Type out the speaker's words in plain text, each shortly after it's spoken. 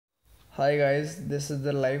Hi guys, this is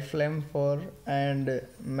the LYF FLAME 4 and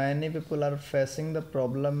many people are facing the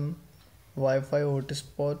problem Wi-Fi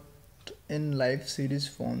hotspot in LYF series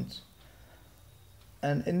phones.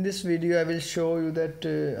 And in this video I will show you that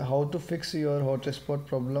how to fix your hotspot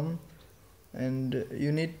problem, and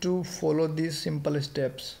you need to follow these simple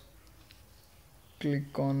steps.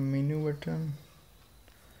 Click on menu button,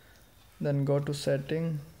 then go to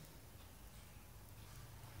setting,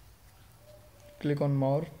 click on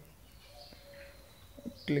more,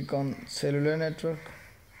 click on cellular network,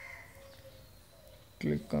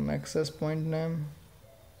 click on access point name,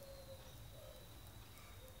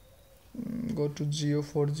 go to Geo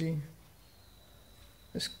 4G,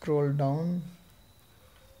 scroll down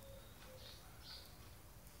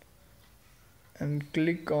and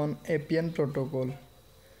click on APN protocol.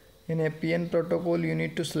 In APN protocol you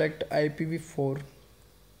need to select IPv4,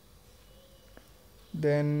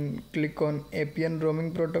 then click on APN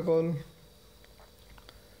roaming protocol,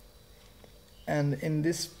 and in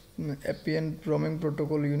this APN roaming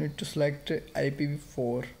protocol you need to select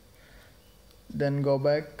IPv4. Then go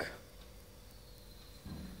back.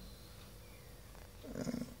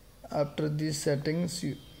 After these settings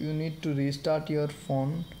you need to restart your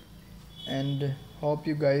phone, and hope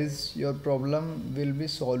you guys your problem will be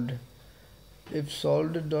solved. If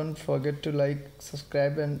solved, don't forget to like,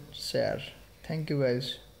 subscribe and share. Thank you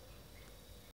guys.